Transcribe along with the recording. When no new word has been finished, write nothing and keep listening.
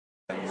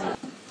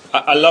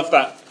I love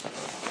that.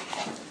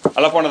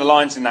 I love one of the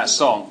lines in that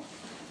song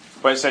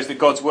where it says that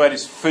God's word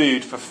is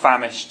food for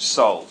famished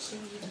souls.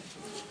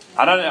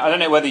 I don't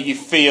know whether you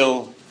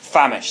feel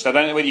famished. I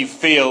don't know whether you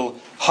feel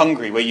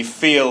hungry, where you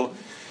feel,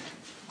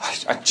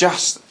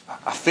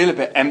 I feel a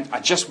bit empty. I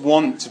just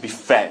want to be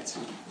fed.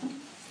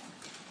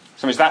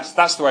 So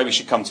that's the way we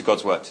should come to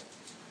God's word.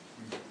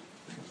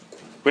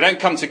 We don't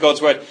come to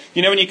God's word.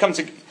 You know when you come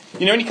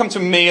to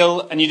a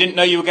meal and you didn't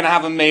know you were going to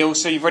have a meal,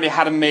 so you've already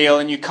had a meal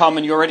and you come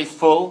and you're already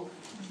full?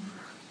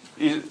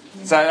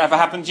 Has that ever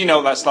happened? Do you know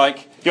what that's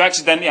like? You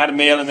accidentally had a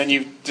meal and then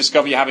you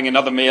discover you're having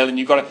another meal and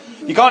you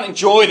can't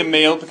enjoy the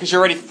meal because you're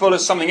already full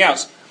of something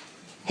else.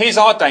 Here's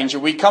our danger.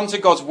 We come to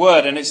God's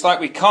word and it's like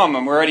we come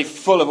and we're already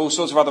full of all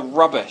sorts of other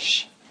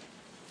rubbish.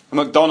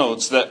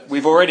 McDonald's that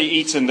we've already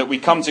eaten, that we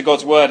come to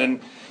God's word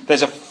and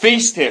there's a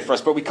feast here for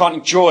us, but we can't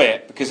enjoy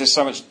it because there's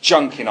so much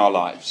junk in our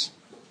lives.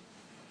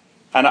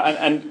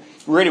 And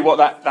really what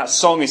that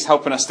song is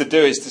helping us to do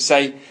is to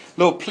say,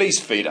 Lord, please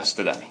feed us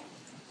today.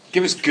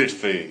 Give us good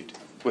food.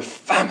 We're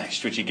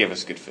famished. Would you give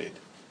us good food?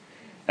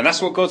 And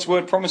that's what God's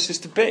word promises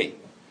to be.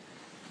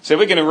 So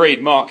we're going to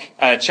read Mark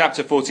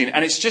chapter 14,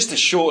 and it's just a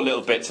short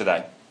little bit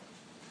today.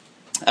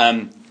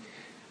 We're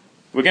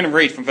going to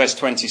read from verse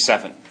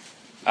 27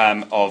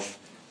 of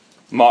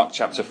Mark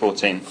chapter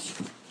 14.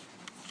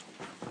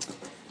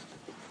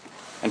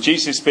 And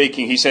Jesus is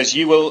speaking. He says,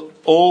 "You will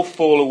all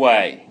fall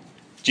away,"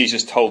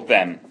 Jesus told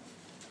them.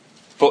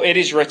 "For it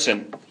is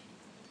written,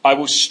 I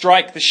will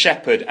strike the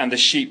shepherd and the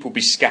sheep will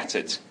be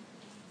scattered.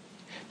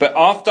 But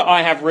after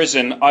I have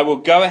risen, I will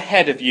go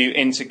ahead of you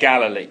into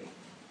Galilee."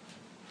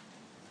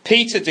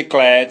 Peter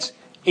declared,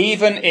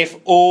 "Even if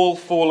all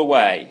fall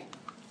away,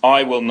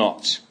 I will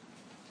not."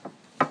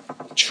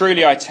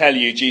 "Truly I tell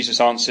you," Jesus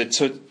answered,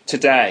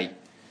 "today,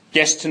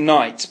 yes,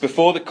 tonight,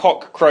 before the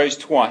cock crows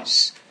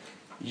twice,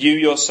 you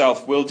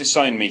yourself will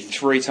disown me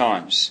 3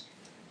 times.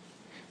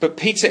 But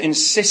Peter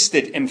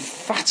insisted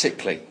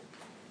emphatically,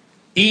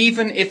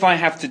 "Even if I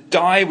have to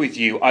die with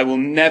you, I will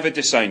never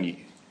disown you."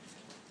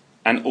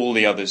 And all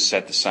the others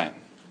said the same.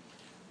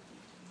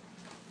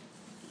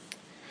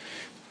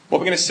 What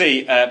we're going to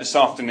see this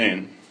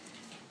afternoon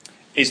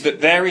is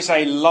that there is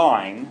a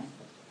line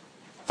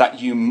that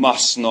you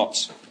must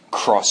not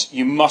cross.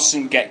 You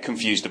mustn't get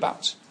confused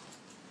about.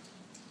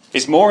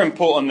 It's more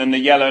important than the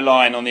yellow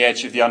line on the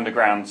edge of the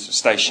underground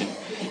station.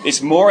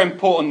 It's more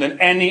important than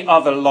any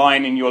other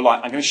line in your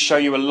life. I'm going to show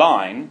you a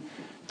line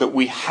that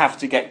we have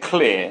to get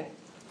clear,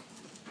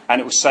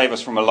 and it will save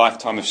us from a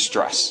lifetime of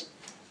stress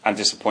and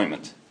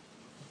disappointment.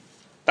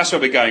 That's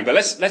where we're going. But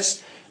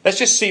let's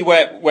just see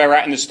where we're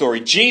at in the story.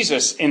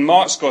 Jesus, in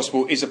Mark's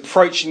Gospel, is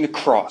approaching the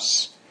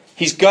cross.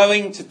 He's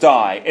going to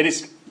die. It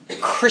is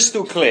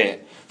crystal clear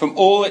from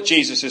all that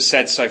Jesus has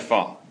said so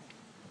far.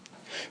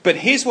 But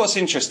here's what's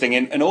interesting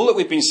in all that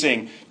we've been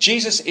seeing.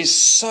 Jesus is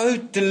so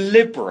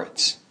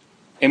deliberate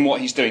in what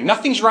he's doing.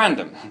 Nothing's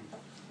random.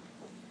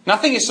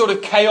 Nothing is sort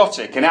of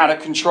chaotic and out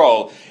of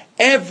control.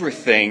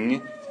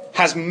 Everything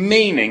has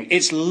meaning.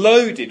 It's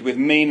loaded with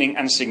meaning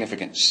and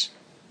significance.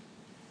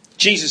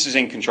 Jesus is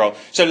in control.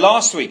 So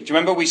last week, do you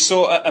remember we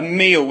saw a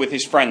meal with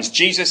his friends?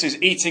 Jesus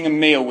is eating a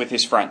meal with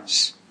his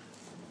friends.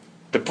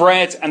 The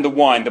bread and the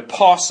wine, the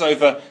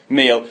Passover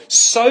meal,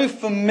 so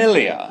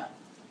familiar.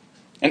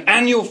 An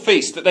annual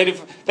feast that they'd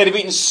have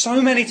eaten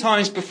so many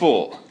times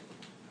before.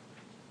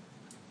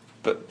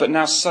 But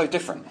now so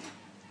different.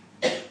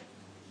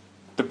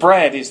 The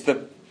bread is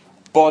the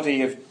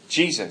body of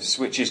Jesus,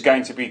 which is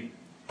going to be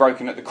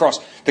broken at the cross.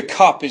 The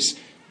cup is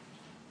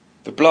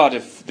the blood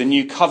of the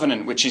new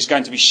covenant, which is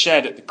going to be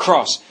shed at the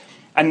cross.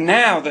 And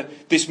now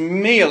this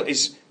meal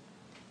is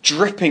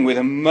dripping with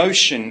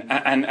emotion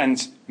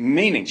and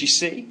meaning. Do you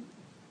see?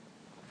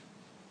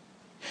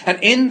 And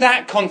in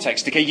that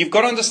context, okay, you've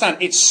got to understand,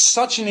 it's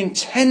such an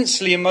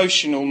intensely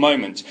emotional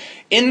moment.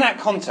 In that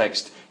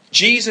context,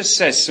 Jesus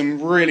says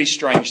some really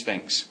strange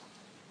things.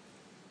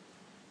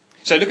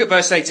 So look at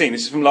verse 18.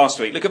 This is from last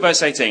week. Look at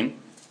verse 18.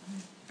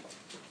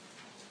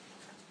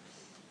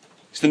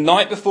 It's the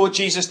night before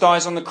Jesus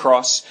dies on the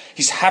cross.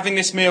 He's having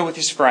this meal with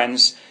his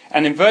friends.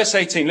 And in verse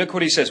 18, look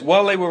what he says.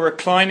 While they were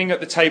reclining at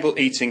the table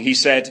eating, he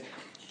said,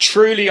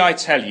 "Truly I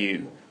tell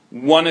you,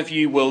 one of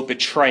you will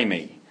betray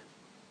me.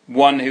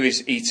 One who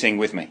is eating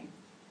with me.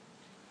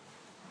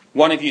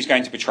 One of you is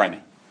going to betray me."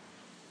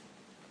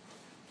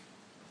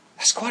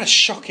 That's quite a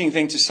shocking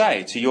thing to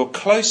say to your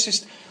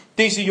closest.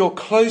 These are your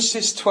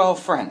closest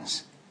 12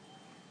 friends.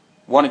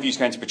 One of you is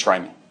going to betray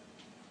me.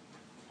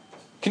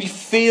 Can you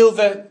feel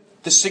the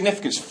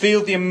significance?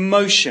 Feel the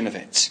emotion of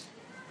it?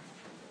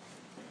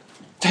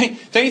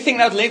 Don't you think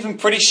that'd leave them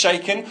pretty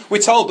shaken?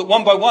 We're told that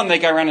one by one they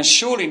go around and,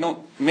 "Surely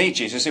not me,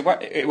 Jesus. It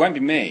won't be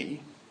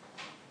me."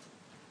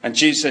 And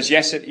Jesus says,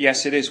 yes,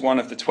 it is one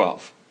of the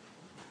 12.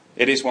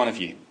 It is one of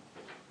you.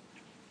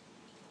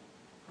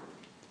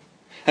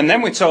 And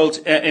then we're told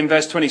in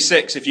verse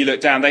 26, if you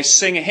look down, they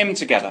sing a hymn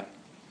together.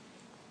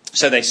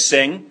 So they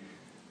sing.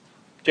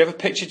 Do you ever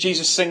picture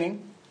Jesus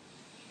singing?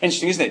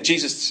 Interesting, isn't it?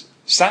 Jesus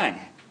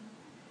sang.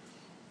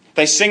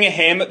 They sing a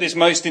hymn at this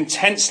most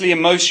intensely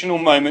emotional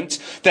moment.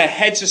 Their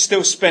heads are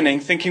still spinning,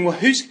 thinking, well,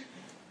 whose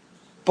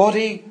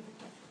body,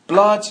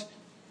 blood,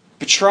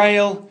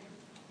 betrayal,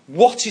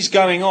 what is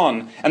going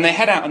on? And they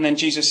head out, and then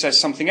Jesus says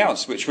something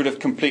else, which would have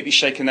completely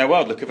shaken their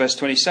world. Look at verse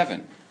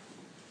 27.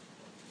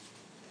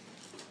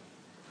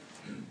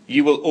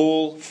 You will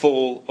all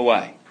fall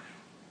away.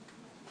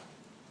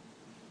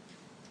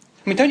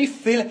 I mean, don't you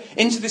feel it?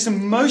 Into this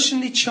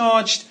emotionally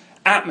charged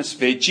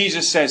atmosphere,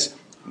 Jesus says,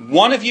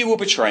 one of you will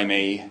betray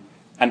me,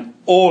 and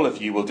all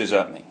of you will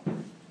desert me.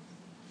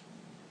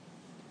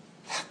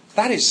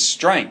 That is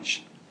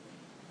strange.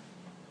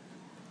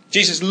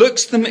 Jesus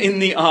looks them in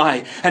the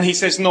eye, and he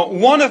says, not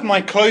one of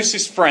my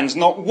closest friends,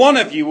 not one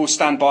of you will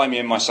stand by me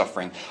in my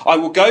suffering. I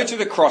will go to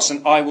the cross,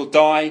 and I will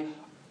die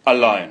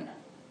alone.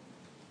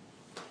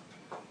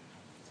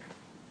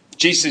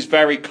 Jesus is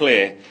very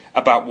clear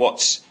about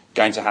what's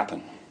going to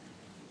happen.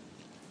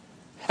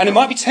 And it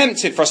might be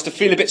tempted for us to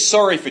feel a bit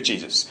sorry for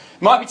Jesus.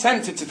 It might be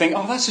tempted to think,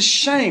 oh, that's a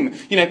shame.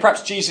 You know,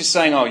 perhaps Jesus is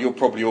saying, oh, you'll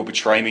probably all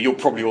betray me. You'll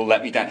probably all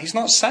let me down. He's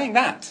not saying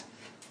that.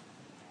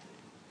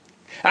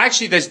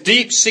 Actually, there's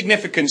deep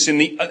significance in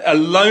the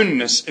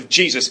aloneness of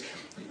Jesus.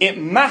 It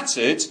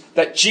mattered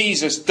that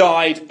Jesus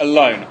died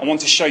alone. I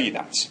want to show you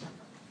that.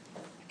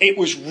 It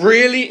was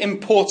really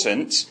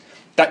important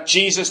that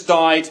Jesus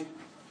died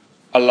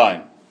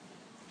alone.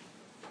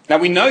 Now,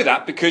 we know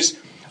that because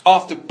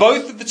after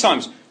both of the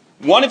times,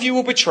 one of you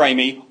will betray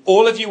me,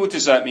 all of you will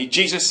desert me.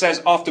 Jesus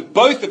says after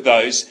both of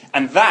those,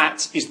 and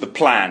that is the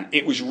plan.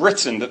 It was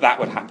written that that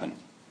would happen.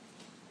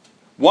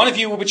 One of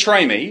you will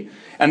betray me,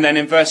 and then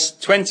in verse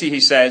 20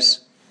 he says,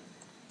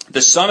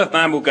 the Son of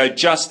Man will go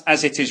just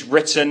as it is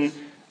written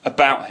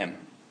about him.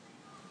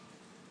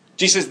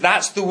 Jesus says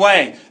that's the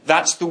way.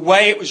 That's the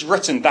way it was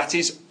written. That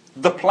is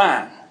the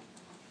plan.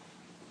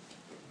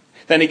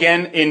 Then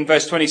again in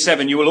verse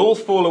 27, you will all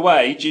fall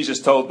away, Jesus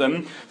told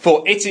them,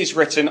 for it is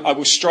written, I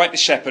will strike the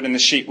shepherd and the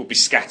sheep will be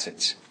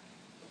scattered.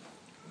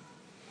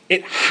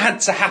 It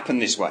had to happen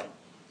this way.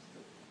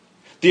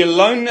 The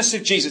aloneness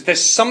of Jesus,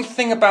 there's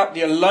something about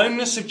the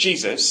aloneness of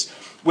Jesus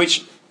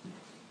which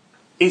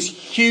is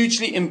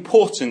hugely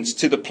important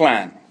to the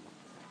plan.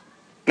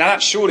 Now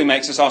that surely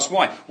makes us ask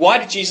why. Why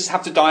did Jesus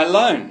have to die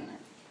alone?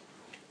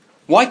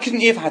 Why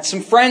couldn't he have had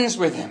some friends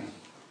with him?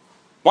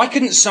 Why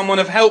couldn't someone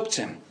have helped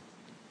him?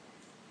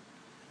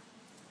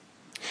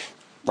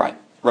 Right,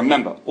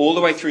 remember, all the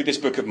way through this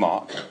book of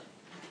Mark,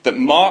 that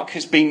Mark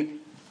has been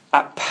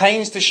at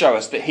pains to show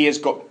us that he has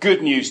got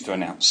good news to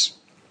announce.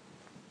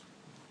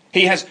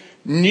 He has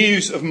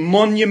news of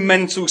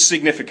monumental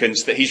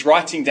significance that he's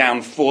writing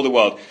down for the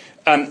world.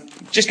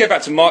 Just go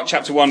back to Mark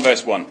chapter 1,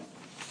 verse 1.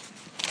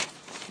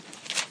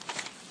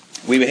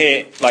 We were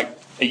here like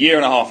a year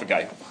and a half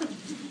ago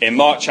in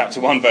Mark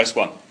chapter 1, verse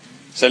 1.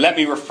 So let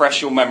me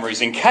refresh your memories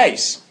in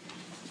case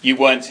you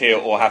weren't here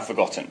or have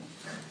forgotten.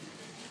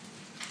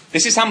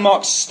 This is how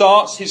Mark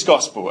starts his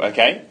gospel,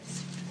 okay?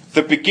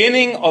 The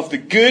beginning of the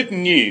good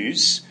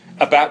news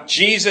about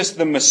Jesus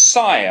the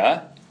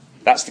Messiah,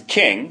 that's the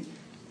King,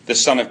 the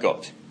Son of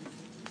God.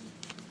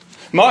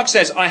 Mark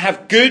says, I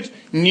have good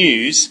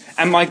news,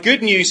 and my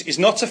good news is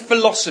not a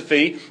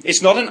philosophy,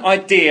 it's not an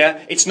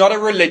idea, it's not a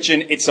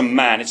religion, it's a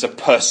man, it's a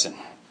person.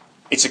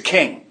 It's a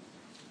king.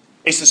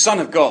 It's the Son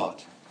of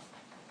God.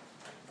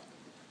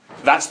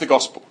 That's the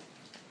gospel.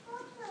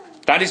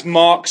 That is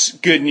Mark's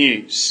good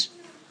news.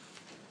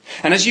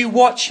 And as you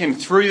watch him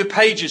through the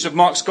pages of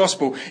Mark's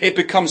gospel, it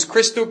becomes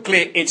crystal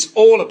clear it's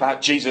all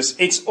about Jesus.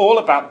 It's all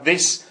about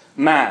this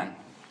man.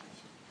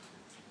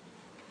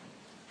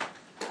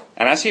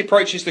 And as he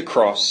approaches the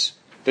cross,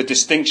 the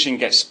distinction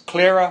gets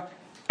clearer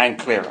and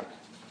clearer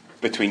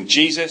between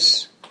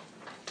Jesus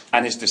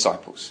and his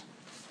disciples.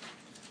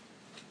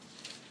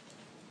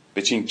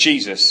 Between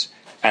Jesus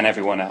and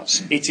everyone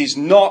else. It is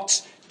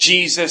not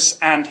Jesus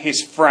and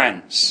his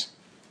friends.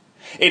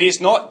 It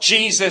is not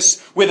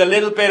Jesus with a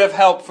little bit of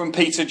help from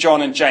Peter, John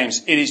and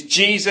James. It is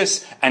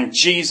Jesus and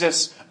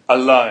Jesus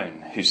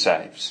alone who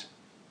saves.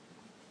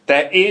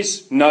 There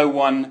is no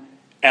one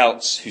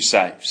else who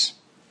saves.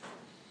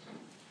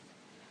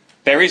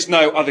 There is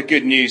no other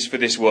good news for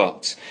this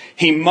world.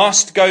 He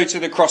must go to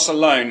the cross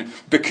alone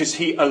because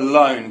he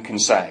alone can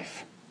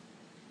save.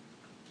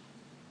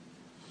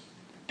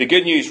 The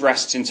good news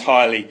rests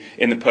entirely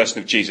in the person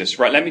of Jesus.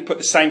 Right, let me put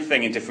the same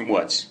thing in different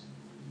words.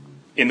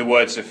 In the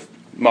words of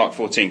Mark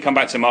 14. Come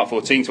back to Mark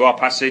 14, to our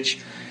passage.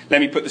 Let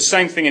me put the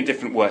same thing in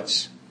different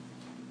words.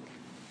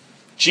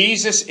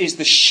 Jesus is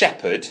the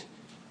shepherd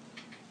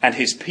and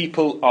his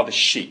people are the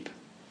sheep.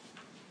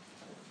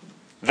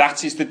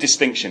 That is the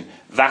distinction.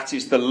 That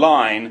is the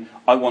line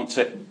I want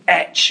to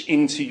etch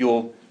into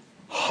your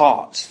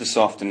hearts this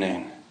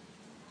afternoon.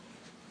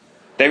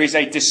 There is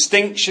a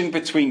distinction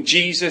between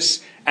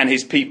Jesus and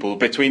his people,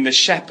 between the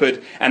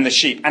shepherd and the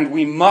sheep, and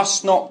we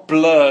must not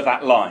blur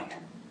that line.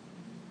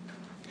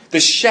 The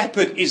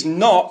shepherd is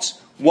not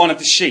one of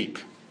the sheep.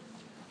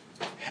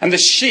 And the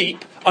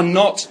sheep are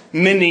not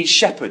mini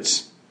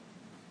shepherds.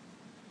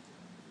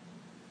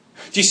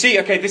 Do you see?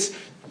 Okay,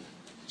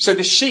 so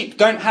the sheep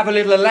don't have a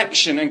little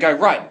election and go,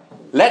 right,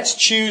 let's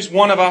choose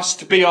one of us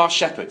to be our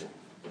shepherd.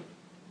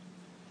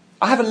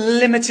 I have a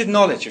limited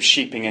knowledge of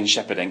sheeping and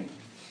shepherding,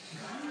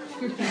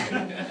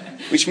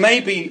 which may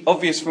be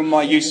obvious from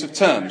my use of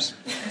terms.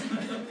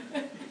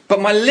 But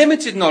my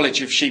limited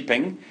knowledge of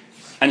sheeping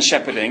and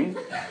shepherding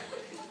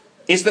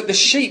is that the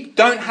sheep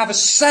don't have a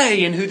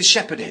say in who the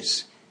shepherd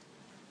is.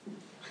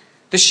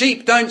 The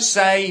sheep don't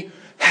say,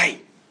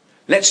 hey,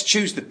 let's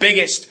choose the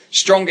biggest,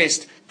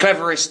 strongest,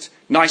 cleverest,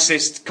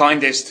 nicest,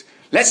 kindest.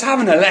 Let's have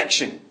an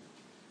election.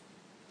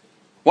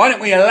 Why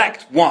don't we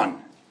elect one?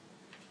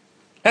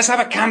 Let's have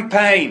a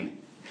campaign.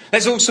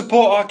 Let's all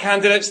support our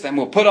candidates. Then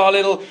we'll put our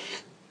little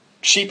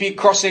sheepy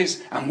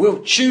crosses and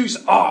we'll choose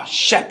our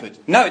shepherd.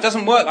 No, it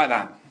doesn't work like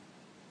that.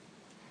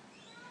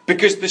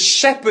 Because the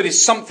shepherd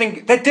is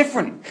something, they're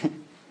different.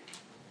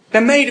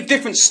 They're made of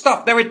different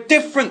stuff. They're a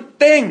different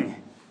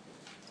thing.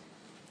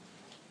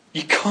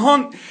 You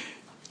can't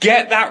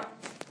get that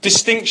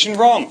distinction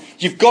wrong.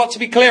 You've got to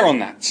be clear on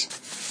that.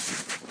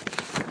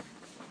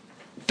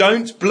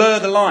 Don't blur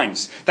the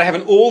lines. They have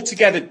an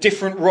altogether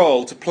different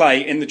role to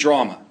play in the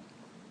drama.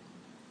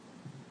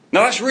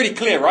 Now that's really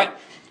clear, right?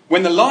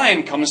 When the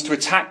lion comes to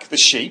attack the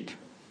sheep,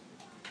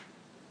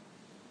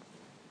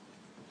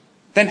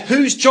 then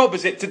whose job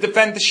is it to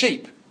defend the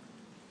sheep?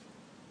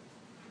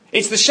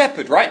 It's the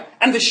shepherd, right?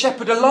 And the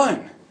shepherd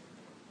alone.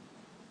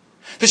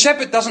 The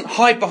shepherd doesn't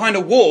hide behind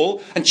a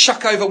wall and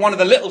chuck over one of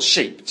the little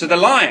sheep to the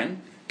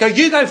lion.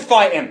 You go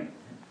fight him.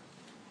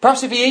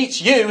 Perhaps if he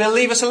eats you, he'll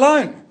leave us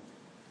alone.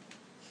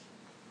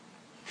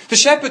 The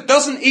shepherd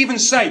doesn't even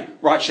say,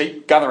 right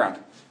sheep, gather round.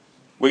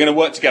 We're going to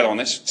work together on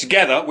this.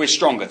 Together, we're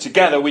stronger.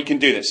 Together, we can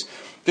do this.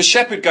 The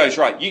shepherd goes,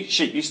 right, you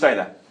sheep, you stay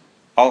there.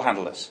 I'll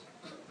handle this.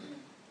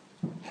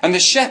 And the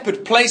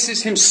shepherd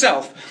places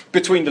himself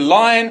between the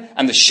lion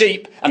and the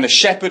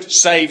shepherd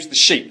saves the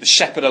sheep, the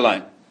shepherd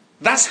alone.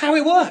 That's how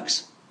it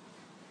works.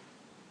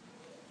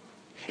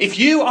 If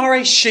you are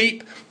a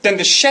sheep, then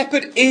the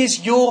shepherd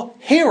is your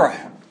hero.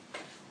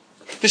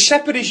 The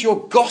shepherd is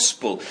your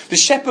gospel. The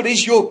shepherd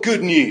is your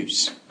good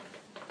news.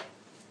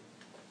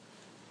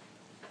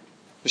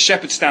 The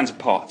shepherd stands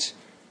apart.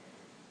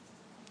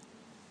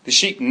 The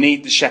sheep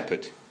need the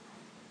shepherd.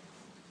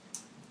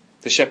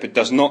 The shepherd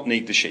does not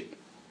need the sheep.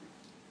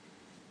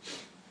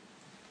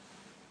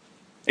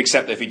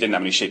 Except that if he didn't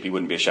have any sheep, he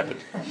wouldn't be a shepherd.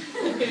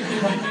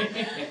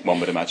 One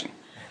would imagine.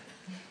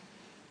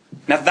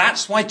 Now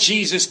that's why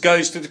Jesus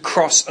goes to the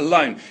cross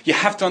alone. You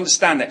have to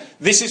understand that.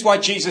 This is why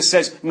Jesus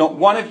says, not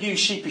one of you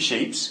sheepy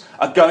sheeps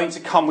are going to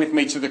come with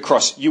me to the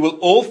cross. You will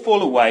all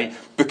fall away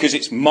because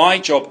it's my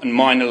job and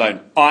mine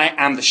alone. I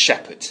am the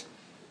shepherd.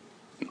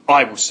 And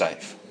I will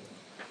save.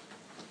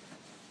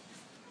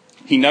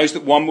 He knows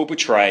that one will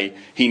betray.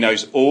 He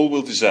knows all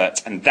will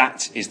desert. And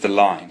that is the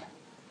line.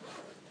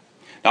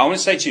 Now I want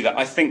to say to you that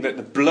I think that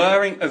the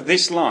blurring of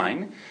this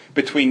line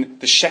between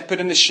the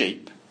shepherd and the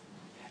sheep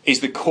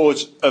is the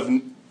cause of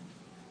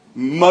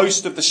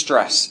most of the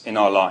stress in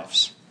our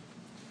lives.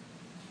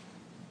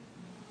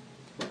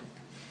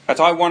 But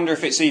I wonder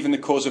if it's even the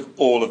cause of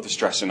all of the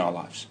stress in our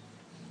lives.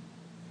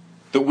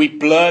 That we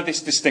blur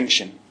this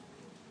distinction.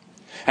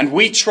 And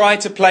we try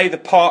to play the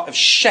part of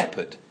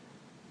shepherd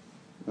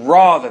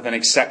rather than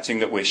accepting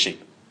that we're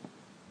sheep.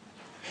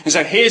 And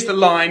so here's the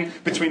line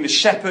between the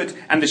shepherd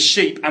and the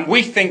sheep. And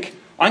we think,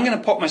 I'm going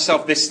to put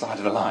myself this side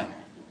of the line.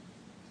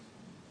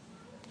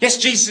 Yes,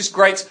 Jesus is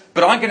great,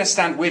 but I'm going to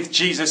stand with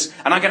Jesus,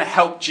 and I'm going to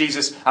help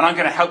Jesus, and I'm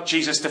going to help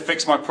Jesus to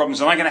fix my problems,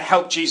 and I'm going to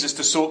help Jesus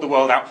to sort the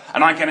world out,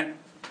 and I'm going to...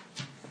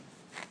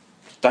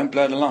 Don't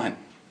blur the line.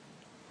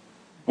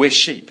 We're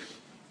sheep.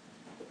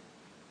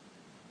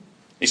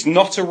 It's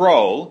not a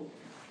role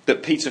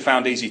that Peter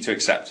found easy to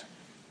accept.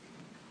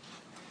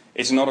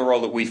 It's not a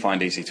role that we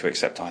find easy to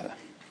accept either.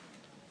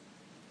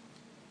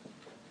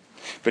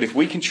 But if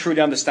we can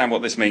truly understand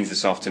what this means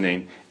this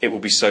afternoon, it will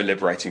be so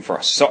liberating for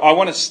us. So I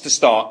want us to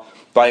start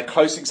by a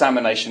close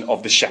examination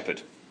of the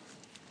shepherd.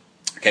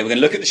 Okay, we're going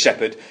to look at the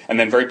shepherd, and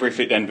then very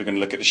briefly then we're going to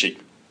look at the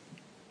sheep.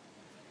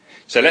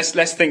 So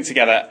let's think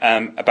together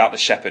about the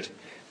shepherd.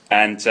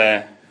 And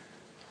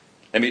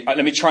let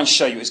me try and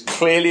show you as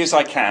clearly as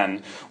I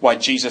can why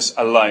Jesus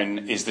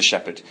alone is the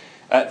shepherd.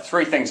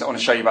 3 things I want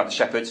to show you about the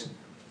shepherd.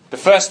 The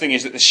first thing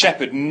is that the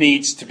shepherd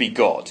needs to be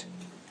God.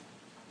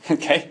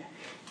 Okay?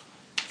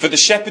 For the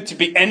shepherd to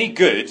be any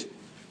good,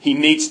 he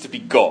needs to be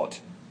God.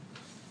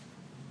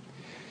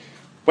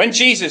 When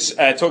Jesus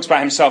talks about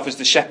himself as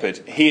the shepherd,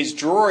 he is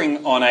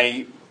drawing on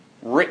a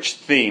rich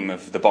theme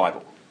of the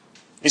Bible.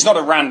 It's not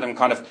a random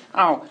kind of,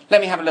 let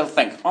me have a little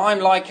think. I'm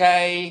like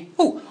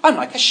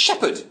a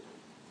shepherd.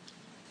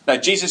 No,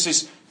 Jesus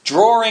is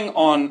drawing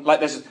on, like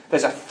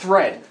there's a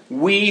thread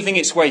weaving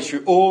its way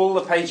through all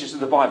the pages of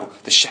the Bible.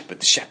 The shepherd,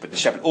 the shepherd, the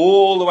shepherd,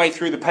 all the way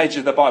through the pages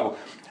of the Bible.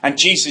 And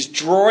Jesus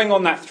drawing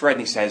on that thread,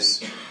 and he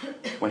says,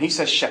 when he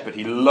says shepherd,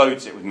 he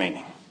loads it with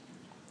meaning.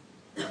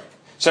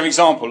 So, for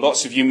example,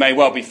 lots of you may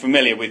well be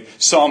familiar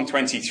with Psalm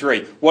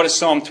 23. What does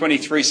Psalm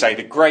 23 say?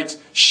 The great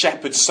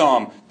shepherd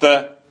psalm.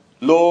 The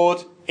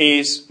Lord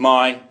is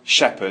my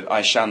shepherd,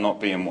 I shall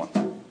not be in want.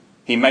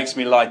 He makes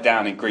me lie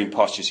down in green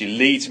pastures. He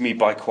leads me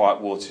by quiet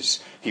waters.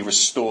 He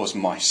restores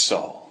my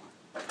soul.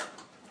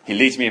 He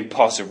leads me in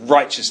paths of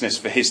righteousness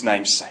for his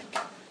name's sake.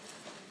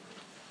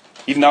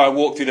 Even though I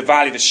walk through the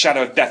valley of the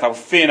shadow of death, I will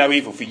fear no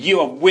evil, for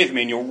you are with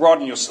me, and your rod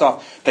and your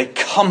staff, they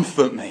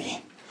comfort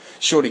me.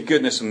 Surely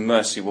goodness and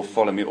mercy will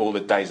follow me all the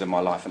days of my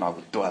life, and I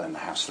will dwell in the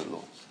house of the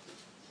Lord.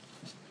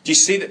 Do you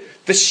see that?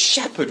 The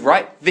shepherd,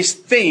 right? This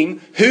theme,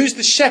 who's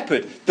the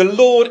shepherd? The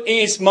Lord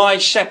is my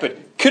shepherd.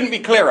 Couldn't be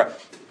clearer.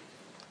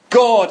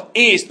 God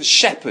is the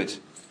shepherd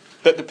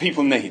that the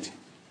people need.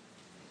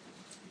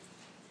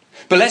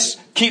 But let's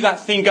keep that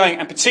theme going,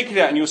 and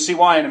particularly, and you'll see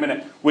why in a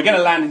minute, we're going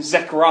to land in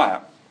Zechariah,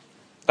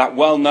 that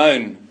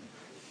well-known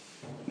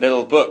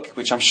little book,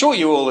 which I'm sure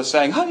you all are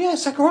saying, oh yeah,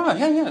 Zechariah,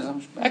 yeah,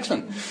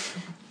 excellent.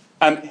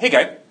 Here you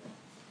go.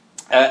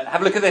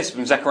 Have a look at this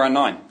from Zechariah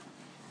 9.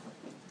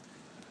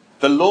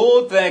 The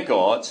Lord their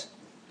God,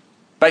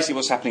 basically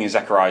what's happening in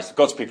Zechariah is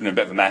God's people are in a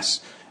bit of a mess.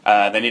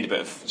 They need a bit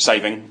of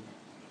saving,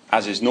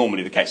 as is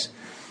normally the case.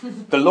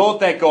 The Lord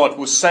their God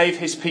will save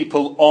his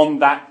people on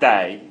that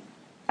day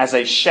as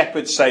a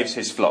shepherd saves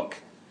his flock.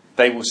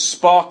 They will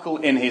sparkle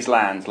in his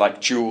land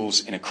like jewels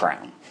in a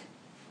crown.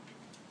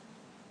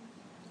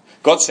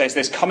 God says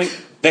there's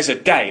a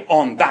day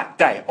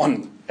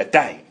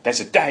there's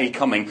a day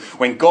coming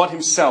when God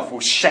himself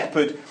will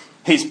shepherd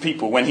his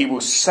people, when he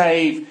will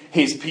save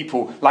his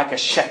people like a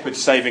shepherd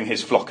saving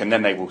his flock, and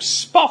then they will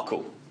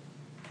sparkle.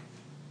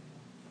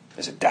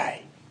 There's a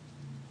day.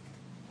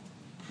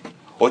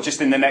 Or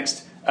just in the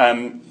next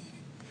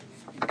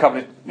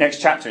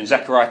next chapter in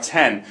Zechariah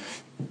 10,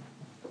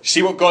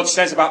 see what God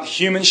says about the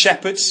human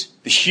shepherds,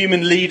 the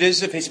human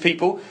leaders of his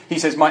people? He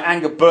says, my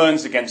anger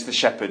burns against the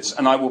shepherds,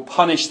 and I will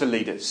punish the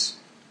leaders.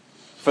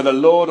 For the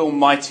Lord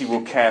Almighty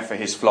will care for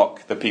his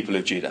flock, the people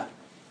of Judah.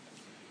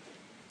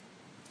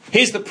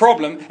 Here's the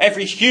problem.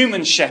 Every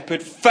human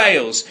shepherd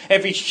fails.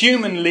 Every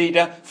human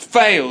leader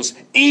fails.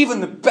 Even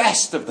the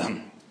best of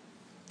them.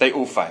 They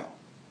all fail.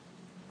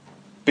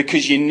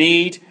 Because you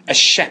need a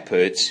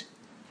shepherd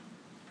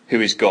who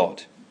is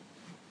God.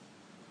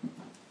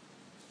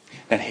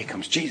 Then here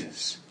comes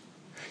Jesus.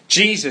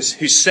 Jesus,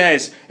 who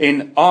says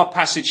in our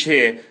passage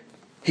here,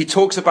 he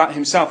talks about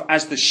himself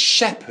as the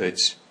shepherd.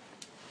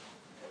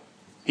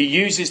 He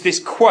uses this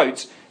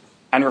quote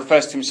and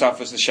refers to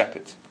himself as the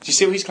shepherd. Do you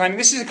see what he's claiming?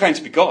 This is a claim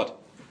to be God.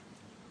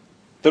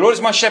 The Lord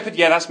is my shepherd.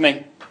 Yeah, that's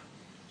me.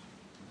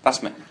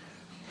 That's me.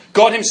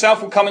 God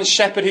himself will come and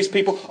shepherd his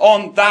people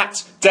on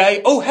that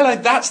day. Oh, hello,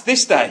 that's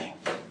this day.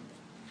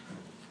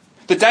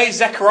 The day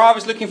Zechariah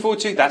was looking forward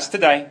to, that's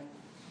today.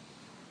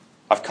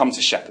 I've come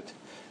to shepherd.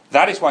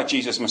 That is why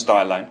Jesus must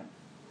die alone.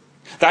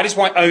 That is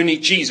why only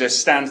Jesus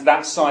stands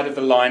that side of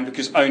the line,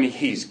 because only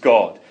he's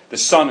God, the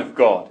Son of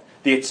God,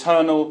 the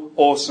eternal,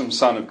 awesome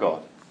Son of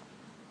God.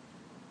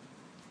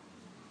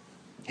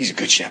 He's a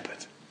good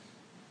shepherd.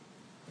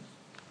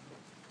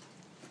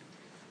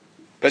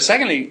 But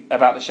secondly,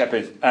 about the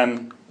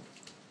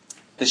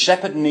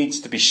shepherd needs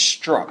to be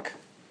struck.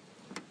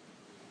 Do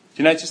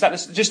you notice that?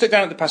 Let's just look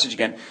down at the passage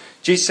again.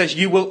 Jesus says,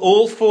 you will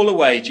all fall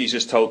away,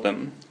 Jesus told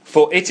them,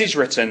 for it is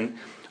written,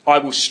 I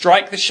will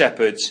strike the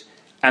shepherds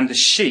and the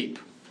sheep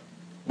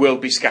will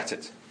be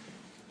scattered.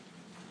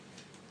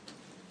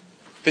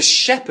 The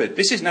shepherd,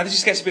 this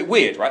just gets a bit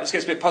weird, right? This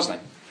gets a bit puzzling.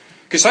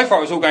 Because so far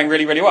it was all going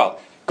really, really well.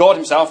 God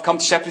himself come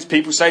to shepherd his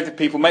people, save the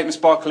people, make them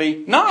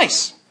sparkly.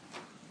 Nice.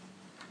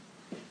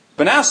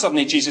 But now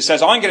suddenly Jesus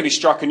says, I'm going to be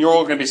struck and you're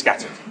all going to be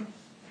scattered.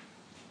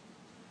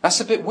 That's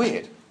a bit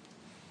weird.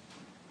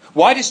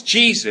 Why does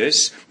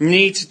Jesus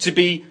need to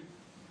be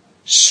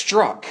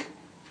struck?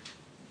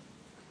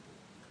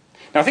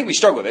 Now I think we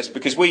struggle with this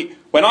because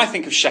when I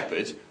think of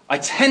shepherd, I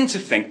tend to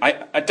think,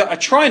 I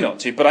try not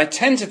to, but I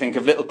tend to think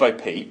of little Bo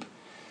Peep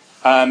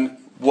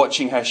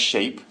watching her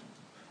sheep.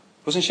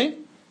 Wasn't she?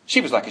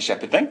 She was like a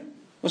shepherd then,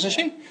 wasn't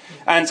she?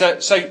 And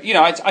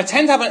I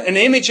tend to have an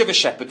image of a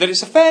shepherd that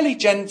it's a fairly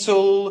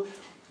gentle,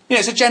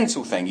 it's a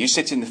gentle thing. You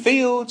sit in the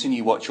fields and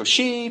you watch your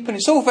sheep and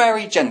it's all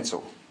very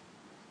gentle.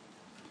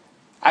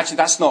 Actually,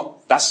 that's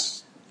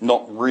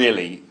not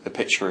really the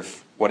picture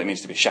of what it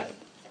means to be a shepherd.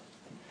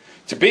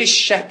 To be a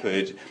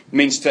shepherd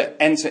means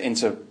to enter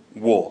into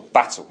war,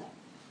 battle.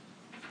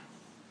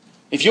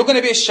 If you're going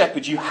to be a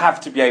shepherd, you have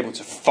to be able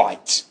to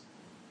fight.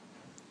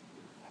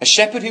 A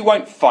shepherd who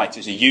won't fight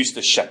is a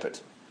useless shepherd.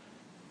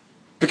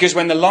 Because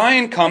when the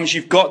lion comes,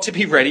 you've got to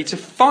be ready to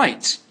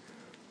fight.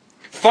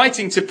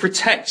 Fighting to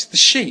protect the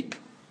sheep.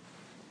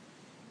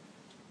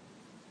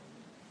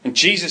 And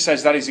Jesus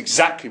says that is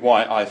exactly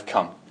why I've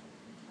come.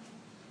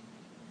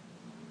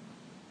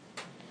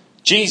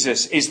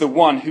 Jesus is the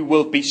one who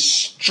will be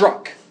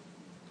struck.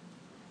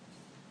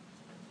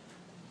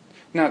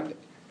 Now,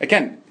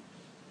 again,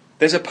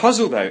 there's a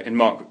puzzle though in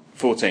Mark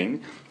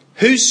 14.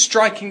 Who's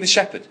striking the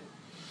shepherd?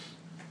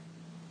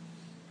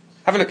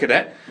 Have a look at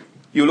it.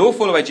 You will all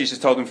fall away, Jesus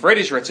told them, for it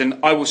is written,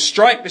 I will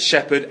strike the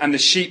shepherd and the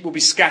sheep will be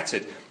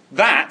scattered.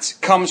 That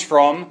comes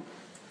from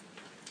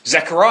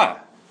Zechariah.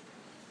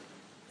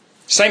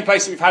 Same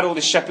place that we've had all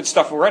this shepherd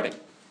stuff already.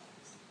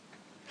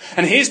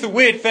 And here's the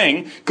weird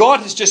thing. God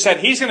has just said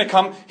he's going to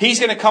come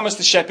as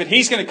the shepherd,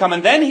 he's going to come.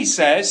 And then he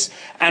says,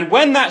 and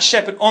when that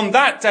shepherd, on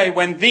that day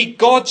when the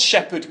God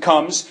shepherd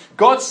comes,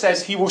 God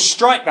says he will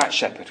strike that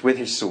shepherd with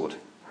his sword.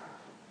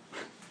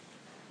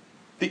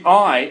 The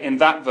I in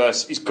that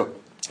verse is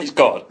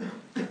God.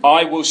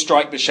 I will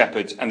strike the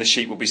shepherd and the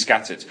sheep will be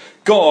scattered.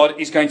 God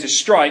is going to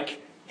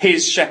strike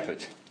his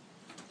shepherd.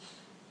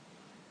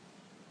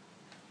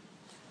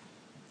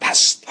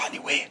 That's slightly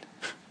weird.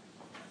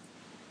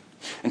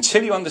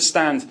 Until you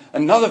understand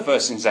another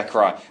verse in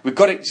Zechariah. We've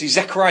got it. See,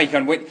 Zechariah,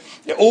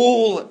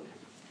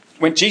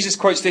 when Jesus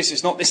quotes this,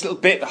 it's not this little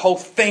bit. The whole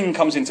thing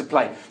comes into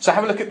play. So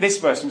have a look at this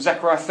verse from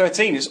Zechariah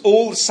 13. It's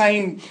all the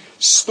same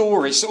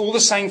story. It's all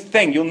the same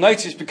thing. You'll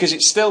notice because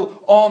it's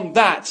still on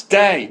that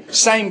day. The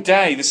same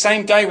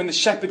day when the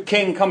shepherd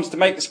king comes to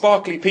make the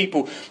sparkly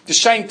people. The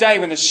same day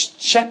when the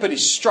shepherd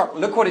is struck.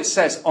 Look what it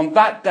says. On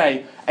that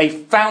day, a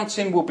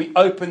fountain will be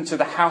opened to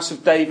the house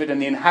of David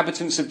and the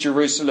inhabitants of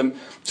Jerusalem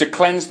to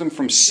cleanse them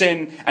from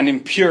sin and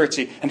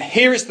impurity. And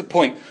here is the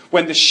point.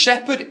 When the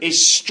shepherd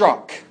is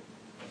struck,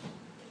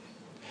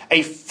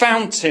 a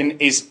fountain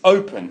is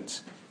opened.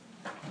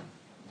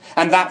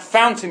 And that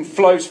fountain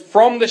flows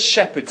from the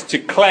shepherd to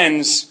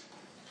cleanse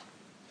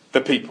the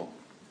people.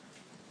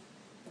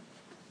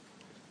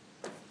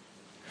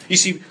 You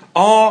see,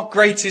 our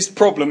greatest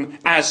problem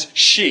as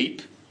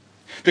sheep,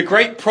 the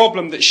great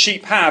problem that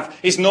sheep have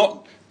is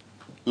not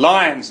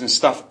lions and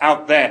stuff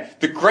out there.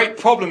 The great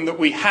problem that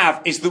we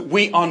have is that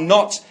we are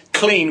not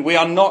clean. We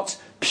are not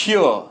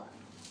pure.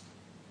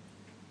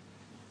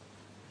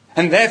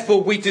 And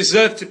therefore we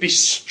deserve to be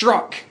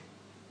struck.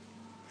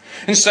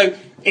 And so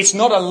it's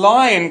not a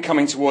lion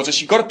coming towards us.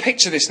 You've got to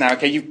picture this now,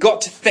 okay? You've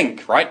got to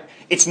think, right?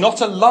 It's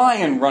not a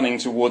lion running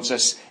towards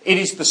us. It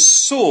is the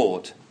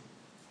sword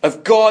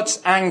of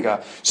God's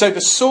anger. So the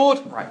sword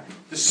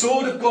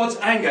of God's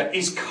anger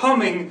is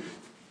coming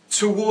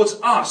towards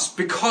us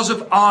because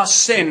of our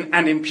sin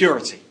and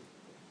impurity.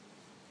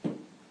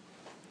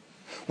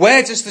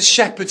 Where does the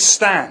shepherd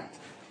stand?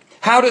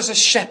 How does a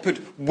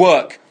shepherd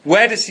work?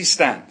 Where does he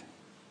stand?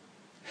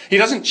 He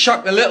doesn't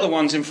chuck the little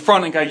ones in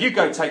front and go, you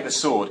go take the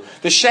sword.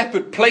 The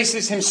shepherd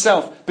places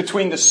himself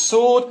between the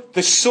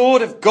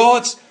sword of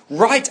God's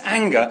right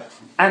anger,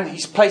 and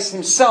he's placed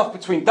himself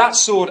between that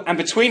sword and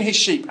between his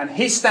sheep, and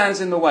he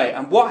stands in the way.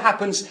 And what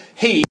happens?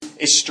 He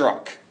is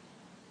struck.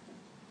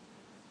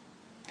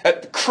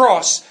 At the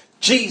cross,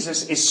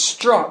 Jesus is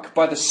struck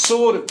by the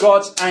sword of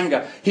God's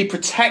anger. He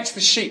protects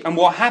the sheep. And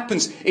what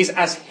happens is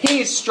as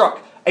he is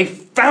struck, a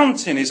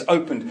fountain is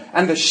opened,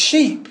 and the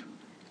sheep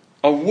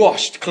are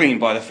washed clean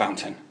by the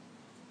fountain.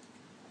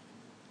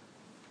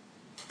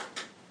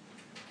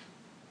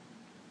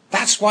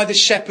 That's why the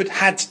shepherd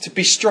had to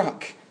be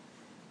struck.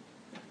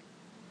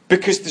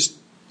 Because the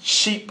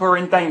sheep are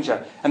in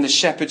danger and the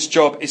shepherd's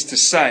job is to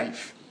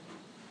save.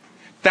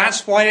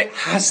 That's why it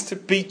has to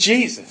be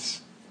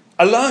Jesus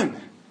alone.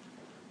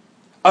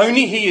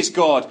 Only he is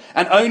God,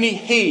 and only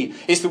he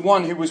is the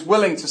one who was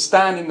willing to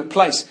stand in the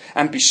place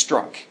and be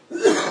struck.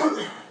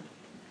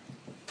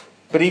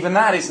 But even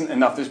that isn't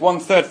enough. There's one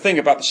third thing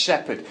about the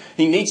shepherd.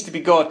 He needs to be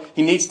God.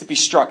 He needs to be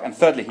struck. And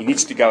thirdly, he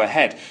needs to go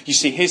ahead. You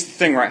see, here's the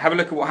thing, right? Have a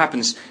look at what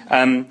happens.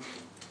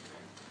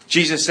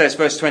 Jesus says,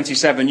 verse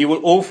 27, you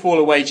will all fall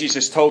away,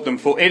 Jesus told them,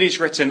 for it is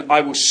written,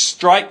 I will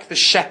strike the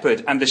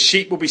shepherd and the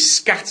sheep will be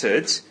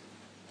scattered.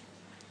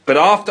 But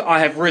after I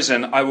have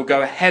risen, I will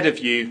go ahead of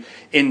you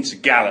into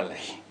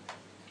Galilee.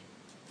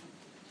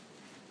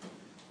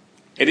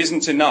 It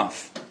isn't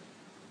enough.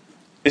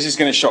 This is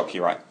going to shock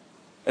you, right?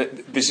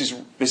 This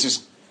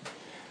is.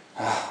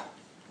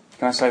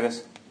 Can I say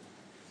this?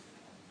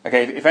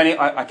 Okay.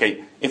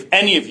 If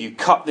any of you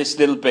cut this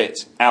little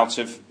bit out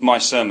of my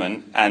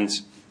sermon and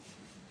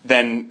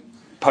then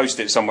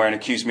post it somewhere and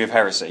accuse me of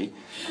heresy,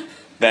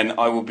 then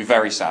I will be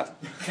very sad.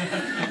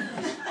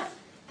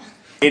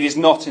 It is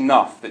not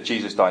enough that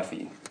Jesus died for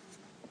you.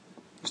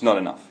 It's not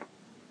enough.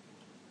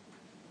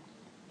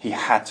 He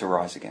had to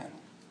rise again.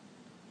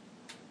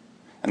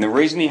 And the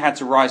reason he had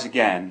to rise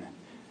again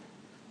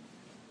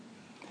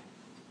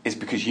is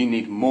because you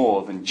need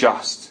more than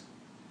just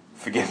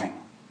forgiving.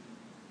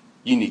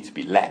 You need to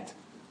be led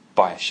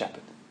by a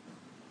shepherd.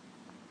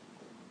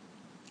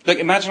 Look,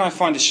 imagine I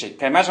find a sheep.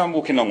 Okay, imagine I'm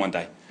walking along one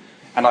day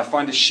and I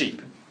find a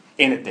sheep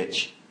in a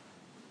ditch.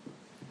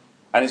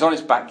 And it's on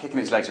its back, kicking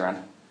its legs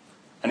around.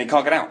 And it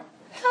can't get out.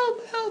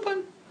 Help,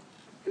 I'm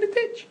in a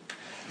ditch.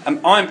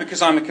 And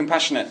because I'm a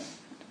compassionate,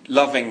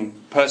 loving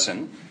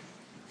person,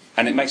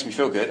 and it makes me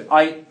feel good,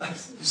 I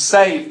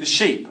save the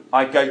sheep.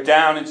 I go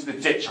down into the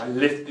ditch. I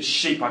lift the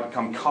sheep. I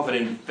become covered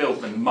in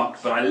filth and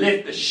muck. But I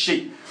lift the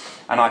sheep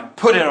and I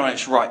put it on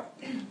its right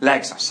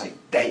legs. I say,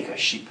 there you go,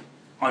 sheep.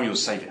 I'm your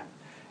saviour.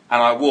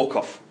 And I walk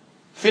off,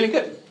 feeling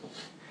good.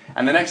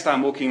 And the next day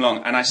I'm walking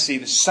along and I see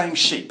the same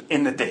sheep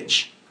in the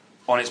ditch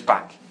on its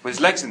back with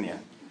its legs in the air.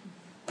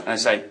 And I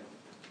say,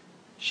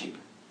 sheep,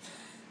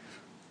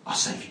 I'll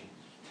save you.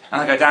 And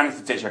I go down into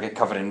the ditch. I get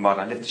covered in mud.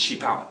 I lift the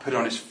sheep out. I put it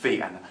on its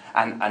feet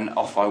and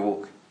off I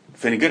walk.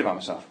 Feeling good about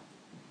myself.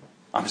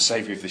 I'm a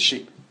saviour of the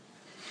sheep.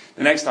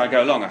 The next day I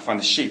go along, I find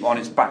the sheep on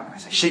its back. And I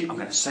say, sheep, I'm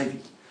going to save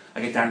you. I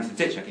get down into the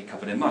ditch, I get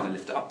covered in mud, I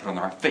lift it up, put it on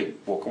the right feet,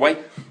 walk away,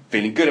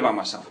 feeling good about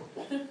myself.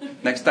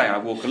 Next day I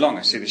walk along,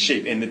 I see the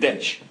sheep in the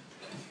ditch.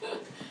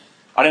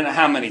 I don't know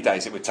how many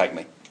days it would take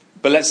me,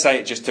 but let's say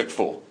it just took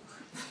 4,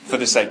 for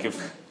the sake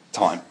of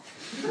time.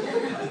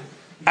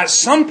 At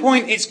some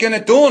point it's going to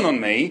dawn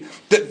on me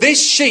that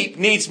this sheep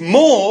needs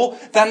more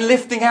than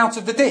lifting out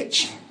of the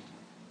ditch.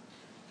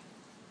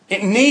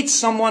 It needs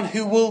someone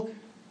who will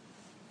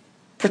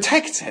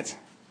protect it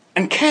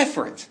and care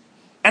for it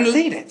and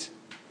lead it.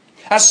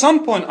 At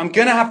some point I'm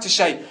going to have to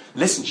say,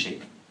 listen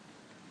sheep,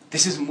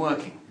 this isn't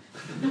working.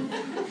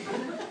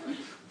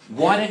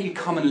 Why don't you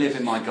come and live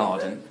in my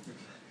garden?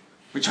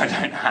 Which I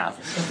don't have.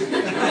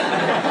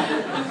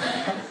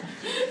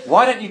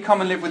 Why don't you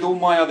come and live with all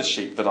my other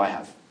sheep that I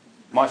have?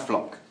 My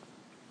flock.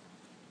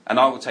 And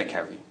I will take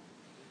care of you.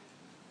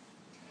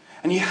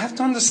 And you have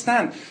to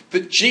understand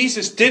that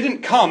Jesus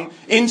didn't come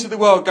into the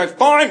world, go,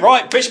 fine,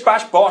 right, bish,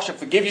 bash, bosh, I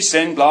forgive your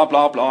sin, blah,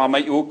 blah, blah, I'll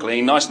make you all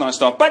clean, nice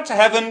stuff, back to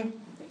heaven.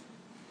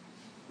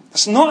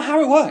 That's not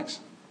how it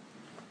works.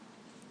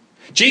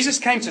 Jesus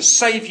came to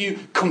save you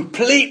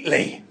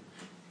completely.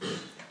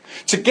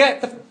 To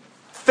get the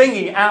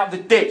thingy out of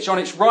the ditch on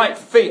its right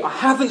feet. I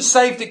haven't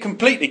saved it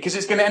completely because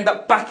it's going to end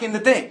up back in the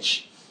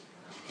ditch.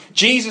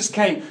 Jesus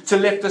came to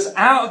lift us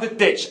out of the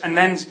ditch, and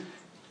then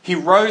he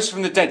rose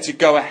from the dead to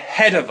go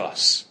ahead of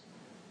us.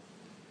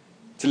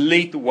 To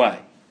lead the way.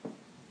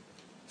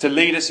 To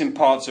lead us in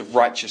paths of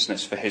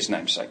righteousness for his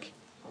name's sake.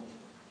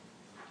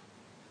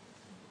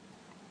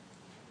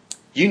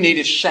 You need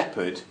a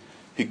shepherd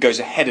who goes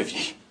ahead of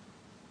you.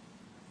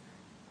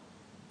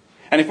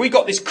 And if we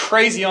got this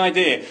crazy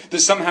idea that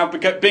somehow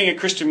being a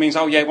Christian means,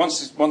 oh yeah,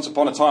 once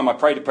upon a time I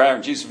prayed a prayer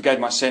and Jesus forgave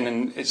my sin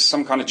and it's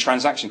some kind of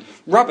transaction.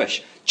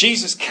 Rubbish.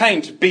 Jesus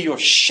came to be your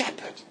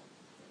shepherd.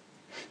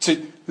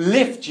 To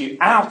lift you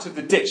out of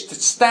the ditch, to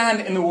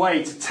stand in the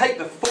way, to take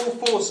the full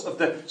force of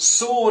the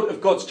sword of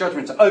God's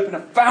judgment, to open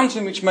a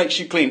fountain which makes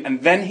you clean.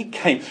 And then he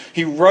came.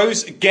 He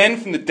rose again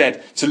from the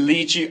dead to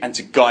lead you and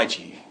to guide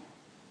you.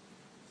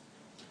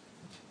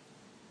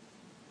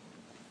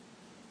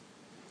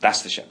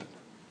 That's the shepherd.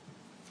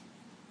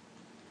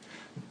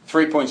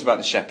 3 points about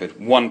the shepherd,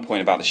 1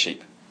 point about the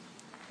sheep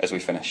as we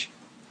finish.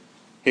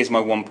 Here's my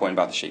 1 point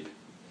about the sheep.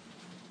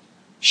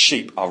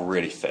 Sheep are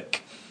really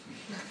thick.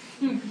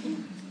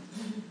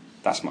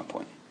 That's my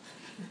point.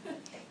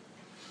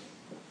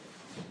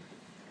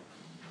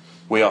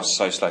 We are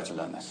so slow to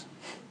learn this.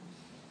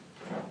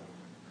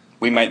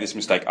 We make this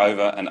mistake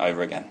over and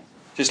over again.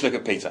 Just look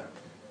at Peter.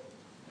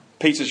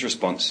 Peter's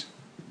response.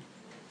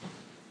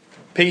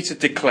 Peter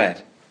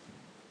declared.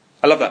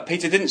 I love that.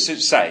 Peter didn't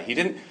say,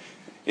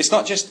 it's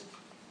not just,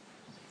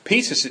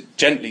 Peter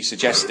gently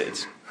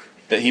suggested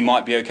that he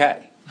might be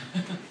okay.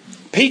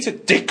 Peter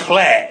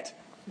declared,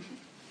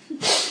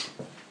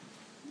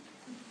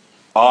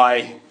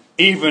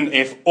 even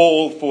if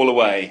all fall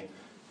away,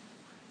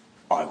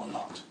 I will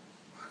not.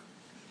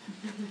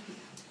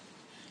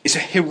 It's a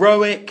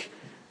heroic,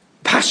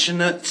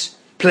 passionate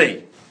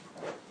plea.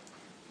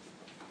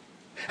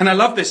 And I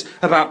love this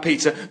about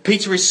Peter.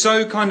 Peter is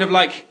so kind of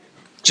like,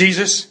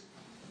 Jesus,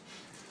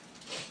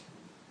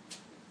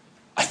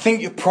 I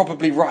think you're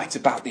probably right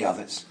about the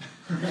others.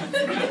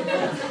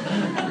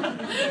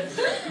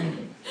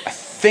 I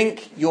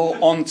think you're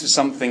onto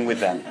something with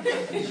them.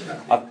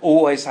 I've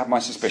always had my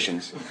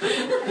suspicions.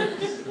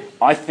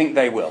 I think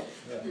they will.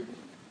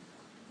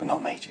 But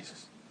not me,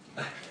 Jesus.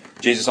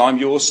 Jesus, I'm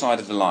your side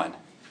of the line.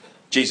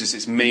 Jesus,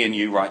 it's me and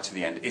you right to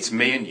the end. It's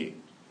me and you.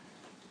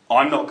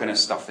 I'm not going to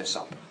stuff this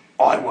up.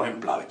 I won't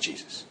blow it,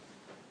 Jesus.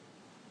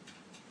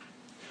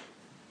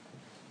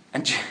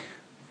 And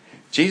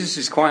Jesus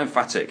is quite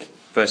emphatic.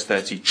 Verse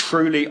 30,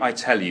 truly I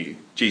tell you,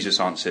 Jesus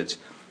answered,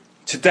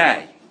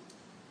 today,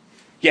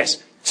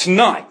 yes,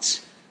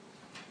 tonight,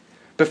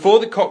 before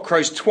the cock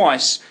crows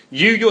twice,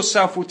 you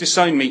yourself will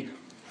disown me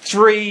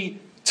 3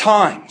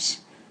 times.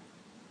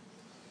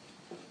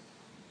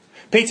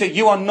 Peter,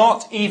 you are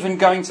not even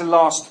going to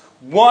last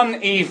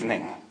one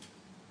evening.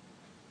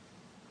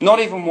 Not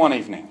even one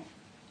evening.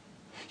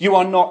 You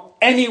are not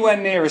anywhere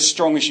near as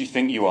strong as you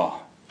think you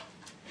are.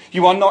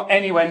 You are not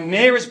anywhere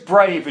near as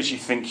brave as you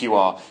think you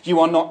are.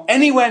 You are not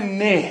anywhere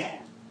near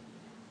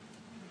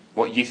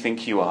what you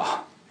think you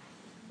are.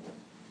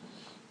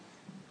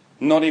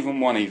 Not even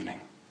one evening.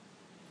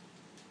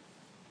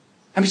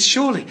 I mean,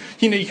 surely,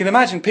 you can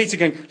imagine Peter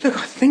going, look,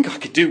 I think I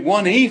could do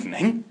one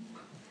evening.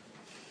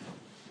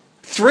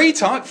 3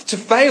 times, to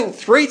fail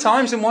 3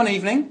 times in one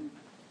evening?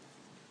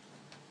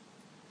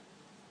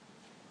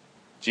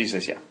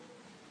 Jesus says, yeah.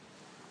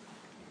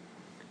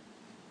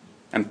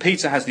 And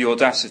Peter has the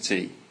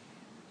audacity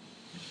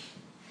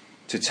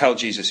to tell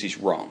Jesus he's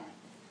wrong.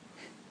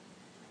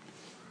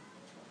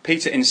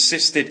 Peter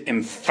insisted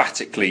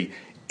emphatically,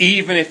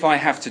 even if I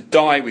have to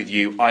die with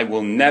you, I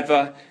will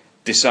never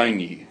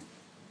disown you.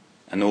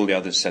 And all the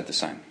others said the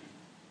same.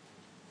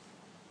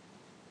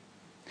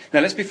 Now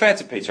let's be fair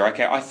to Peter,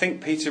 okay? I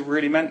think Peter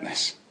really meant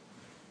this.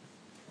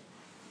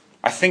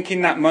 I think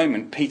in that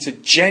moment, Peter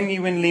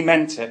genuinely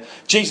meant it.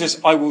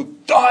 Jesus, I will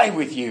die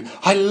with you.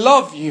 I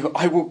love you.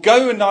 I will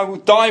go and I will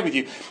die with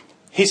you.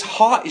 His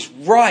heart is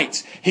right.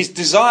 His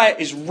desire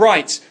is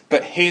right.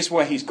 But here's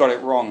where he's got it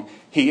wrong.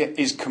 He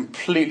is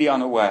completely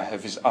unaware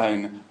of his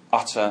own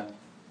utter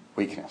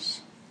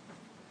weakness.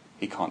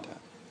 He can't do it.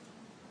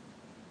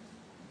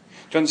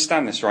 Do you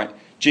understand this, right?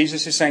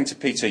 Jesus is saying to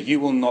Peter, you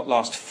will not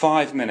last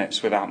 5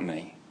 minutes without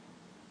me.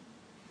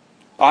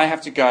 I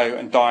have to go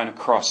and die on a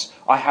cross.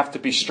 I have to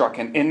be struck.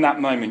 And in that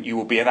moment, you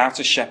will be without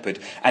a shepherd.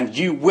 And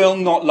you will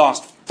not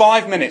last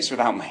 5 minutes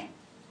without me.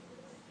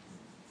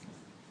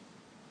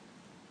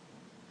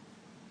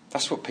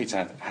 That's what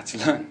Peter had to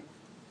learn.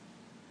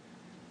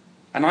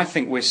 And I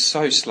think we're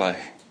so slow.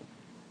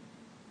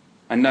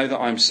 I know that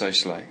I'm so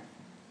slow.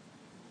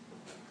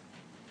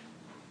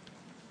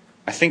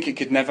 I think it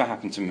could never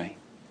happen to me.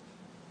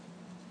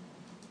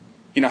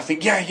 You know, I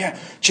think, yeah,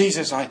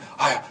 Jesus, I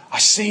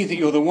see that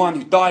you're the one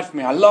who died for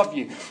me. I love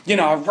you. You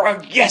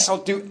know, yes,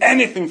 I'll do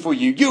anything for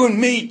you. You and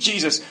me,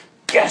 Jesus.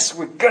 Yes,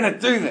 we're going to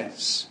do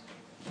this.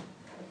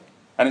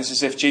 And it's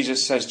as if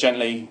Jesus says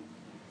gently,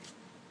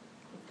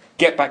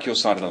 get back your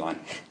side of the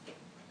line.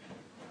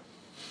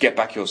 Get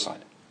back your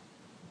side.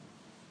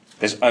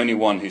 There's only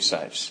one who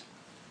saves.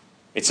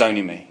 It's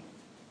only me.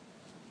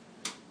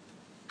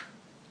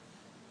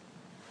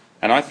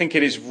 And I think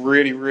it is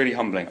really, really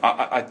humbling.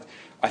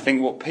 I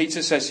think what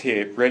Peter says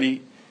here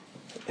really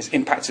has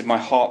impacted my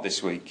heart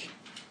this week.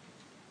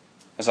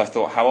 As I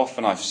thought how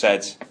often I've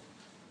said,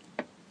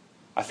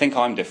 I think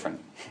I'm different.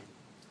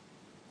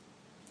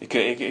 It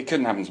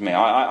couldn't happen to me.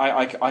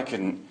 I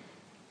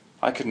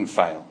couldn't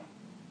fail.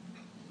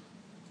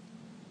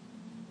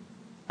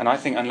 And I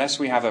think unless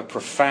we have a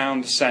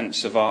profound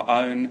sense of our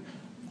own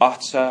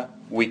utter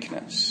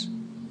weakness,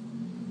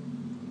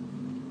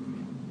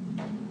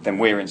 then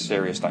we're in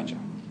serious danger.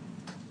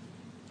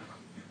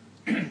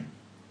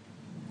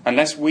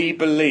 Unless we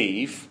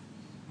believe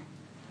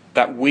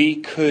that we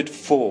could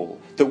fall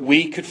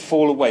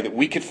away, that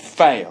we could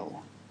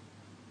fail,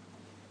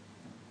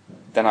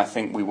 then I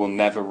think we will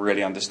never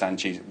really understand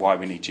Jesus, why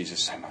we need Jesus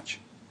so much.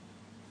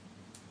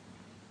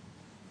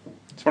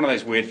 It's one of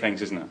those weird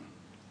things, isn't it?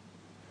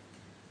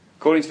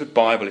 According to the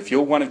Bible, if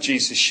you're one of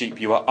Jesus' sheep,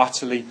 you are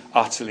utterly,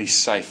 utterly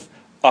safe.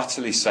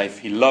 Utterly safe.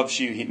 He loves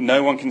you.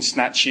 No one can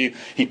snatch you.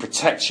 He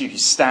protects you. He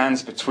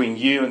stands between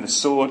you and the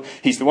sword.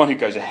 He's the one who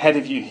goes ahead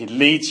of you. He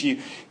leads you.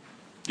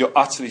 You're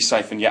utterly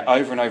safe. And yet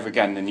over and over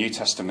again the New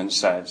Testament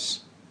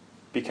says,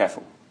 be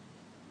careful.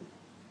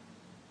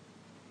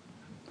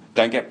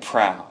 Don't get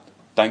proud.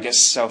 Don't get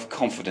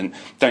self-confident.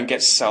 Don't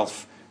get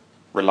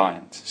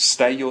self-reliant.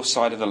 Stay your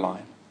side of the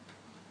line.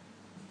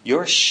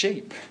 You're a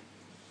sheep.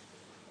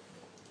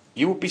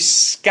 You will be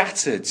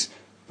scattered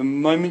the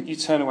moment you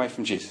turn away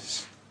from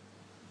Jesus.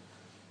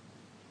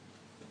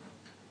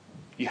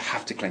 You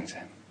have to cling to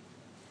him.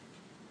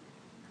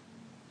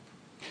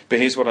 But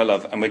here's what I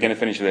love, and we're going to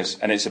finish with this,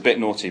 and it's a bit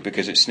naughty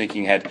because it's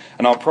sneaking ahead,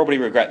 and I'll probably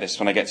regret this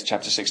when I get to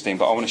chapter 16,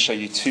 but I want to show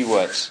you 2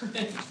 words.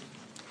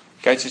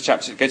 Go to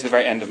the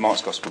very end of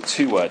Mark's Gospel.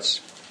 2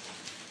 words.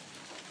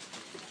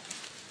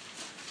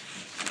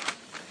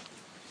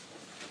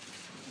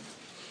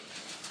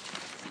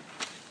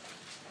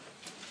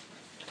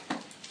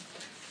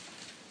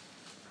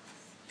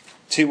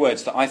 Two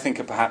words that I think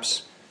are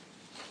perhaps,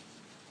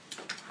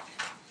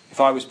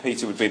 if I was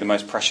Peter, would be the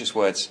most precious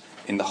words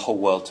in the whole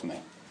world to me.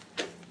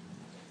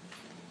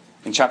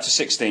 In chapter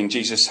 16,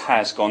 Jesus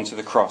has gone to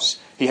the cross.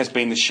 He has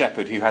been the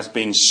shepherd who has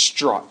been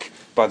struck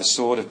by the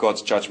sword of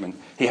God's judgment.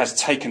 He has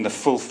taken the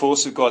full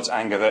force of God's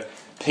anger that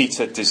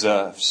Peter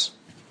deserves.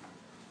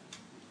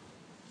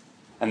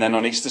 And then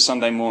on Easter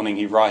Sunday morning,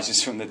 he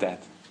rises from the dead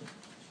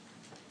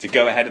to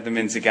go ahead of them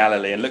into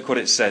Galilee. And look what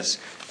it says.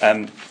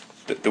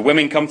 The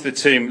women come to the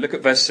tomb. Look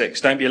at verse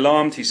 6. Don't be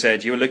alarmed, he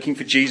said. You are looking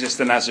for Jesus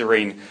the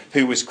Nazarene,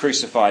 who was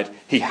crucified.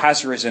 He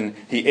has risen.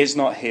 He is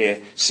not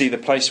here. See the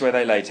place where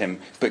they laid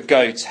him. But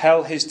go,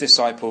 tell his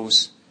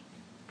disciples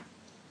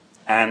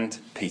and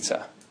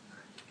Peter.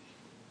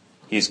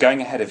 He is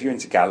going ahead of you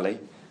into Galilee.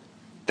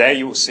 There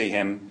you will see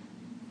him,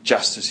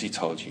 just as he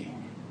told you.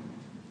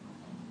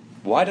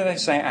 Why do they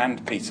say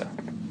and Peter?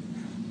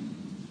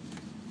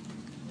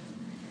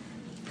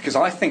 Because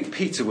I think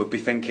Peter would be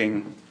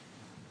thinking,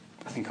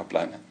 I think I've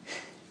blown it.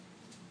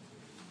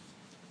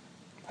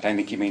 I don't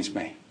think he means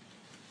me.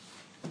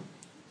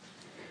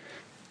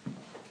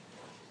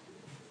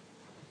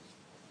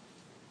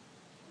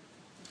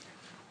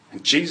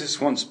 And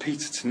Jesus wants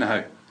Peter to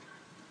know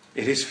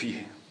it is for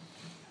you.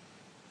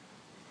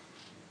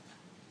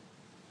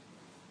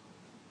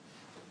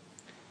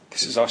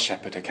 This is our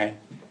shepherd, okay?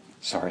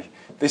 Sorry.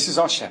 This is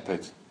our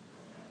shepherd.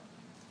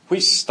 We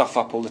stuff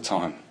up all the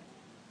time.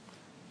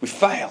 We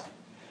fail.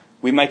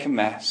 We make a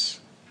mess.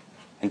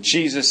 And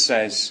Jesus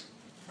says,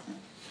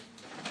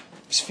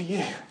 it's for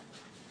you.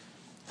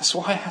 That's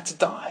why I had to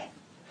die.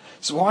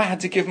 That's why I had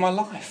to give my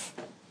life.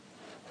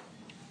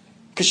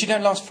 Because you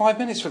don't last 5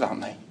 minutes without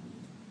me.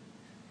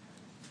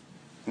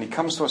 And he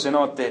comes to us in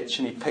our ditch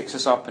and he picks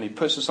us up and he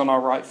puts us on our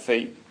right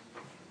feet.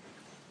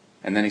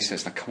 And then he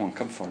says, now come on,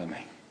 come follow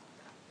me.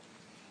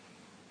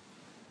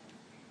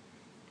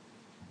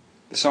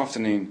 This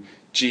afternoon,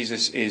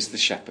 Jesus is the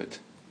shepherd.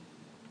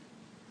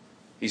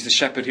 He's the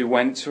shepherd who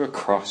went to a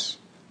cross,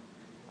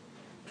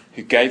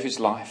 who gave his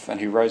life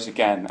and who rose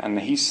again. And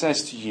he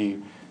says to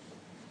you,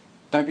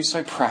 don't be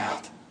so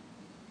proud.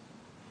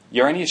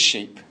 You're only a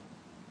sheep,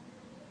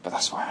 but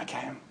that's why I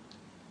came.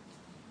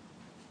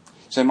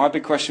 So my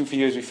big question for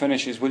you as we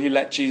finish is, will you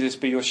let Jesus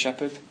be your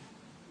shepherd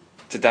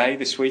today,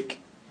 this week?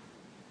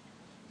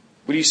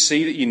 Will you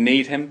see that you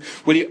need him?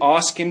 Will you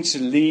ask him to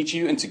lead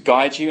you and to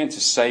guide you and to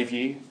save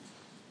you?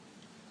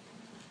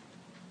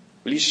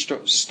 Will you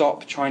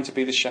stop trying to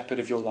be the shepherd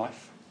of your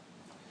life?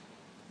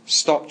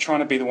 Stop trying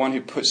to be the one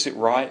who puts it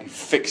right, who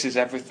fixes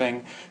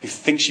everything, who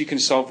thinks you can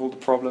solve all the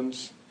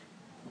problems.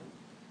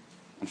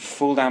 And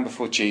fall down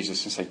before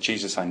Jesus and say,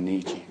 Jesus, I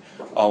need you.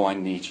 Oh, I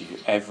need you.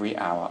 Every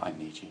hour I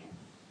need you.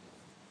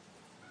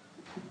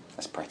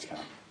 Let's pray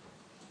together.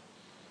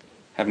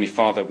 Heavenly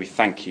Father, we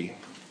thank you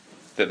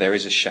that there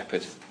is a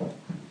shepherd.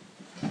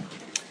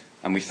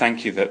 And we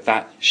thank you that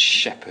that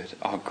shepherd,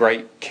 our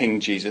great King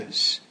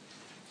Jesus,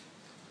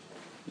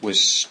 was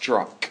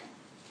struck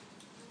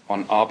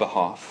on our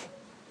behalf.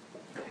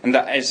 And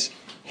that as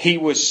he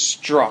was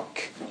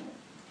struck,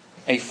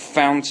 a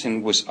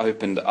fountain was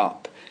opened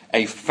up.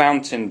 A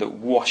fountain that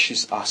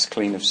washes us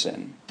clean of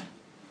sin.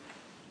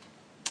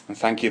 And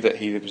thank you that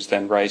he was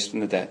then raised from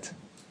the dead.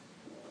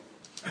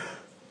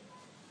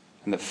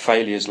 And that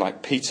failures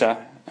like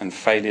Peter and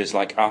failures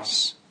like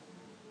us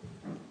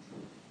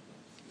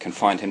can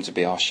find him to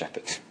be our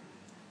shepherd.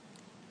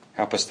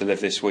 Help us to live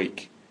this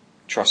week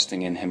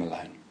trusting in him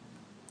alone.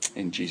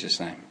 In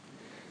Jesus' name.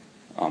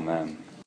 Amen.